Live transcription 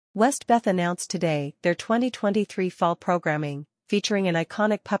Westbeth announced today their 2023 fall programming, featuring an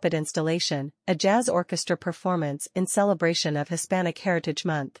iconic puppet installation, a jazz orchestra performance in celebration of Hispanic Heritage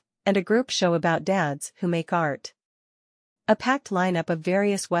Month, and a group show about dads who make art. A packed lineup of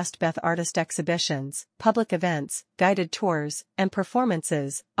various Westbeth artist exhibitions, public events, guided tours, and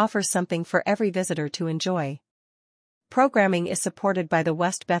performances offers something for every visitor to enjoy. Programming is supported by the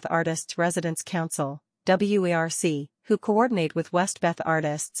Westbeth Artists Residence Council, WARC, who coordinate with Westbeth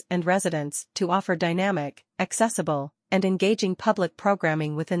artists and residents to offer dynamic, accessible, and engaging public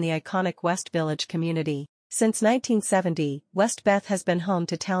programming within the iconic West Village community. Since 1970, Westbeth has been home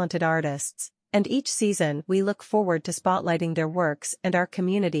to talented artists, and each season we look forward to spotlighting their works and our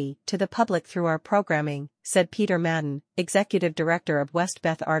community to the public through our programming, said Peter Madden, Executive Director of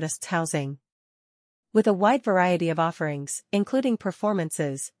Westbeth Artists Housing. With a wide variety of offerings, including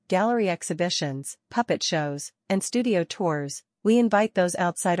performances, gallery exhibitions, puppet shows, and studio tours, we invite those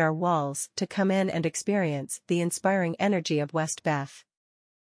outside our walls to come in and experience the inspiring energy of Westbeth.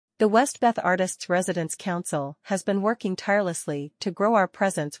 The Westbeth Artists Residence Council has been working tirelessly to grow our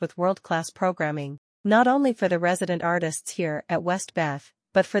presence with world-class programming, not only for the resident artists here at Westbeth,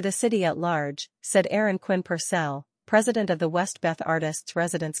 but for the city at large, said Aaron Quinn Purcell, president of the Westbeth Artists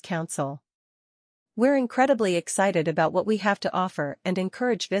Residence Council. We're incredibly excited about what we have to offer and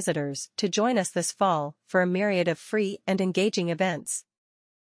encourage visitors to join us this fall for a myriad of free and engaging events.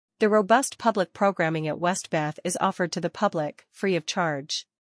 The robust public programming at Westbeth is offered to the public, free of charge.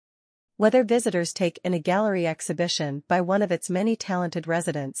 Whether visitors take in a gallery exhibition by one of its many talented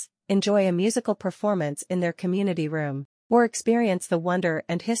residents, enjoy a musical performance in their community room, or experience the wonder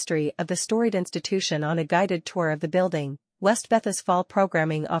and history of the storied institution on a guided tour of the building, Westbeth's fall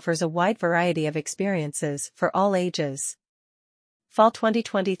programming offers a wide variety of experiences for all ages. Fall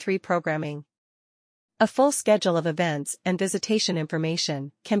 2023 programming. A full schedule of events and visitation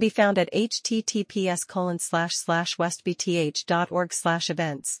information can be found at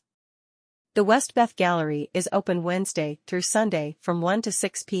https://westbth.org/events. The Westbeth Gallery is open Wednesday through Sunday from 1 to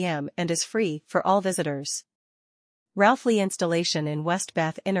 6 p.m. and is free for all visitors. Ralph Lee installation in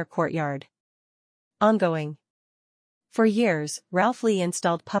Westbeth Inner Courtyard. Ongoing. For years, Ralph Lee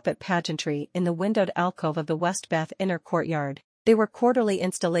installed puppet pageantry in the windowed alcove of the Westbeth Inner Courtyard. They were quarterly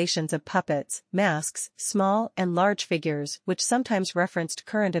installations of puppets, masks, small and large figures which sometimes referenced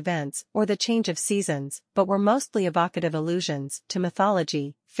current events or the change of seasons, but were mostly evocative allusions to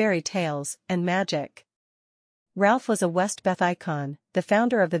mythology, fairy tales, and magic. Ralph was a Westbeth icon, the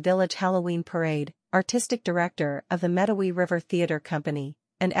founder of the Village Halloween Parade, artistic director of the Medowee River Theater Company,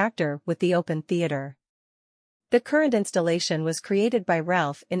 and actor with the Open Theater. The current installation was created by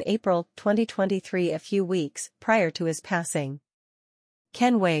Ralph in April 2023, a few weeks prior to his passing.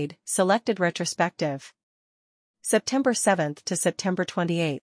 Ken Wade, selected retrospective. September 7 to September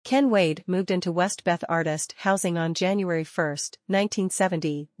 28. Ken Wade moved into Westbeth Artist Housing on January 1,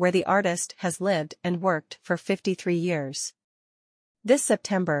 1970, where the artist has lived and worked for 53 years. This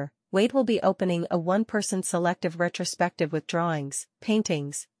September, Wade will be opening a one-person selective retrospective with drawings,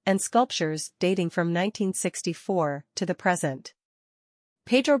 paintings, and sculptures dating from 1964 to the present.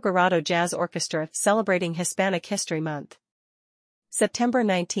 Pedro Guirado Jazz Orchestra celebrating Hispanic History Month. September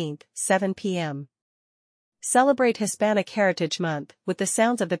 19, 7 p.m. Celebrate Hispanic Heritage Month with the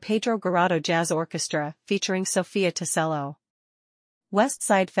sounds of the Pedro Guirado Jazz Orchestra featuring Sofia Tosello. West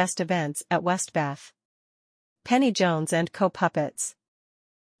Side Fest events at Westbeth. Penny Jones and Co-Puppets.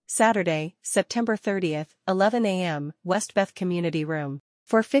 Saturday, September 30, 11 a.m., Westbeth Community Room.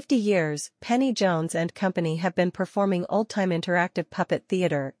 For 50 years, Penny Jones and Company have been performing old-time interactive puppet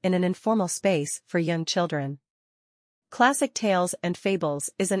theater in an informal space for young children. Classic Tales and Fables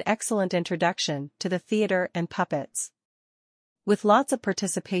is an excellent introduction to the theater and puppets. With lots of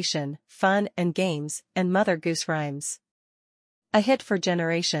participation, fun and games, and Mother Goose rhymes. A hit for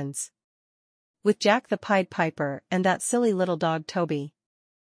generations. With Jack the Pied Piper and that silly little dog Toby.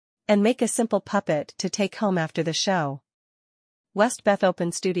 And make a simple puppet to take home after the show. Westbeth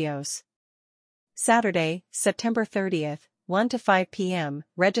Open Studios. Saturday, September 30, 1 to 5 p.m.,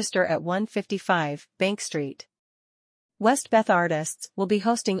 register at 155 Bank Street. Westbeth artists will be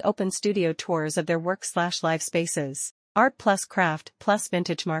hosting open studio tours of their work/live spaces, art plus craft plus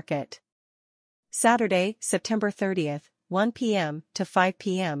vintage market. Saturday, September 30, 1 p.m. to 5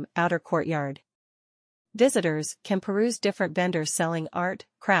 p.m., Outer Courtyard. Visitors can peruse different vendors selling art,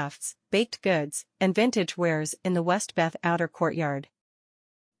 crafts, baked goods, and vintage wares in the Westbeth Outer Courtyard.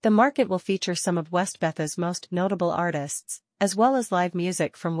 The market will feature some of Westbeth's most notable artists, as well as live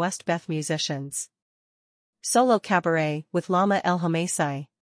music from Westbeth musicians. Solo Cabaret with Lama El Homesai.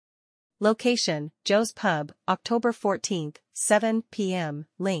 Location, Joe's Pub, October 14, 7 p.m.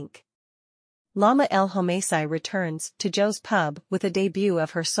 Link. Lama El Homesai returns to Joe's Pub with a debut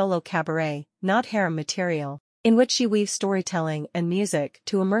of her solo cabaret, Not Harem Material, in which she weaves storytelling and music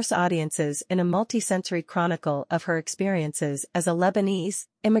to immerse audiences in a multi-sensory chronicle of her experiences as a Lebanese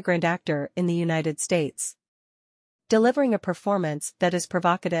immigrant actor in the United States. Delivering a performance that is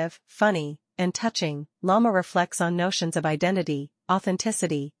provocative, funny, and touching, Lama reflects on notions of identity,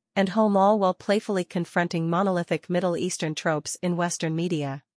 authenticity, and home, all while playfully confronting monolithic Middle Eastern tropes in Western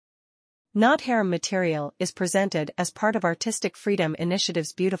media. Not Harem Material is presented as part of Artistic Freedom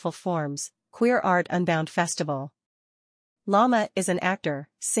Initiative's Beautiful Forms, Queer Art Unbound Festival. Lama is an actor,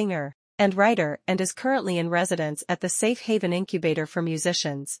 singer, and writer and is currently in residence at the Safe Haven Incubator for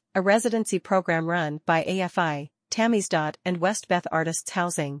Musicians, a residency program run by AFI, Tammy's Dot and Westbeth Artists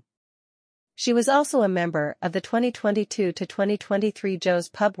Housing. She was also a member of the 2022 to 2023 Joe's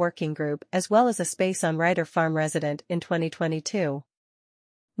Pub Working Group as well as a Space on Writer Farm resident in 2022.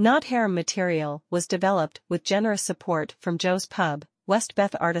 Not Harem Material was developed with generous support from Joe's Pub,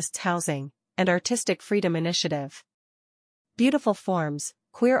 Westbeth Artists Housing, and Artistic Freedom Initiative. Beautiful Forms,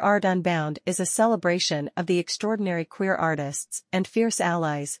 Queer Art Unbound is a celebration of the extraordinary queer artists and fierce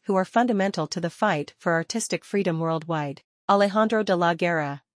allies who are fundamental to the fight for artistic freedom worldwide. Alejandro de la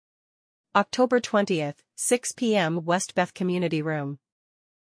Guerra. October 20, 6 p.m. Westbeth Community Room.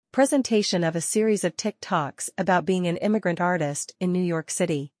 Presentation of a series of TikToks about being an immigrant artist in New York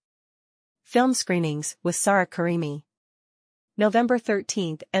City. Film screenings with Sarah Karimi. November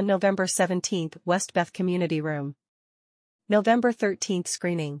 13 and November 17, Westbeth Community Room. November 13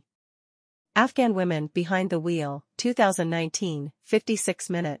 screening. Afghan Women Behind the Wheel, 2019, 56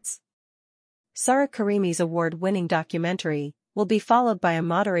 minutes. Sarah Karimi's award-winning documentary will be followed by a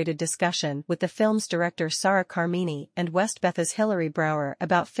moderated discussion with the film's director Sarah Karimi and Westbeth's Hillary Brower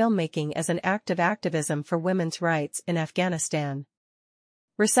about filmmaking as an act of activism for women's rights in Afghanistan.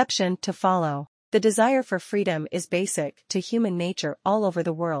 Reception to follow. The desire for freedom is basic to human nature all over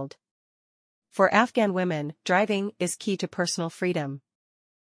the world. For Afghan women, driving is key to personal freedom.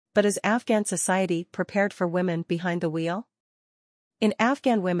 But is Afghan society prepared for women behind the wheel? In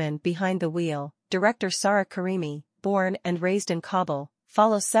Afghan Women Behind the Wheel, director Sarah Karimi, born and raised in Kabul,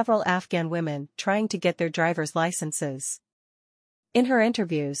 follows several Afghan women trying to get their driver's licenses. In her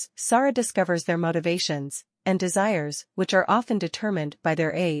interviews, Sarah discovers their motivations and desires, which are often determined by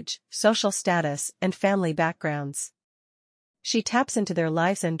their age, social status, and family backgrounds. She taps into their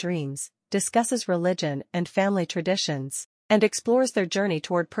lives and dreams, discusses religion and family traditions, and explores their journey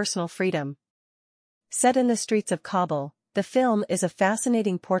toward personal freedom. Set in the streets of Kabul, the film is a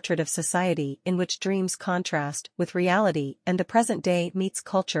fascinating portrait of society in which dreams contrast with reality and the present day meets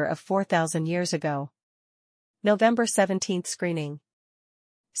culture of 4,000 years ago. November 17 screening.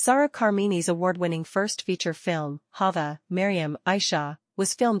 Sarah Karimi's award-winning first feature film, Hava, Maryam, Aisha,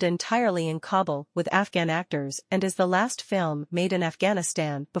 was filmed entirely in Kabul with Afghan actors and is the last film made in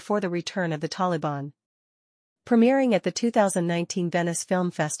Afghanistan before the return of the Taliban. Premiering at the 2019 Venice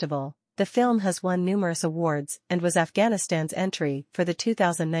Film Festival, the film has won numerous awards and was Afghanistan's entry for the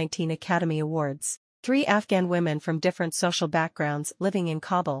 2019 Academy Awards. 3 Afghan women from different social backgrounds living in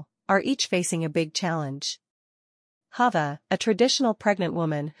Kabul are each facing a big challenge. Hava, a traditional pregnant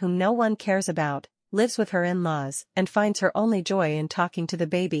woman whom no one cares about, lives with her in-laws and finds her only joy in talking to the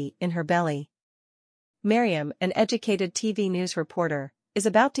baby in her belly. Maryam, an educated TV news reporter, is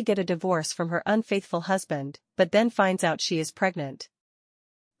about to get a divorce from her unfaithful husband, but then finds out she is pregnant.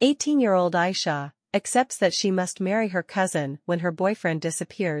 18-year-old Aisha accepts that she must marry her cousin when her boyfriend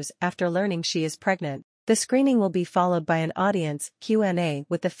disappears after learning she is pregnant. The screening will be followed by an audience Q&A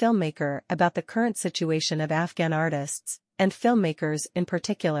with the filmmaker about the current situation of Afghan artists, and filmmakers in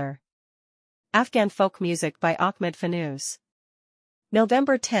particular. Afghan Folk Music by Ahmed Fanouz.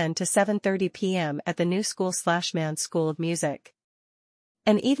 November 10 to 7:30 p.m. at the New School/Man School of Music.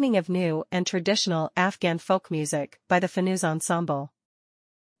 An evening of new and traditional Afghan folk music by the Fanouz Ensemble.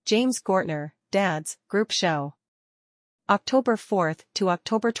 James Gortner, Dads, Group Show. October 4th to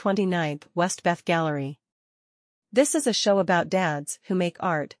October 29th, Westbeth Gallery. This is a show about dads who make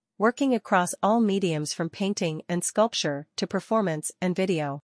art, working across all mediums from painting and sculpture to performance and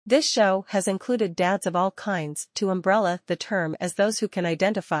video. This show has included dads of all kinds to umbrella the term as those who can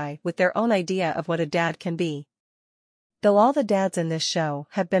identify with their own idea of what a dad can be. Though all the dads in this show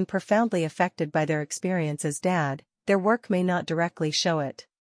have been profoundly affected by their experience as dad, their work may not directly show it.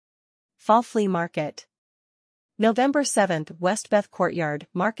 Fall Flea Market. November 7th, Westbeth Courtyard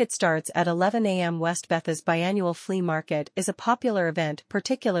Market starts at 11 a.m. Westbeth's biannual flea market is a popular event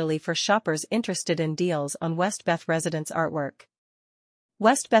particularly for shoppers interested in deals on Westbeth residents' artwork.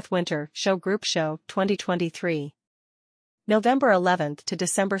 Westbeth Winter Show Group Show 2023. November 11th to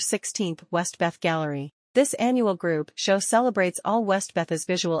December 16th, Westbeth Gallery. This annual group show celebrates all Westbeth's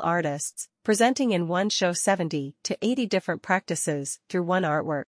visual artists, presenting in one show 70 to 80 different practices through one artwork.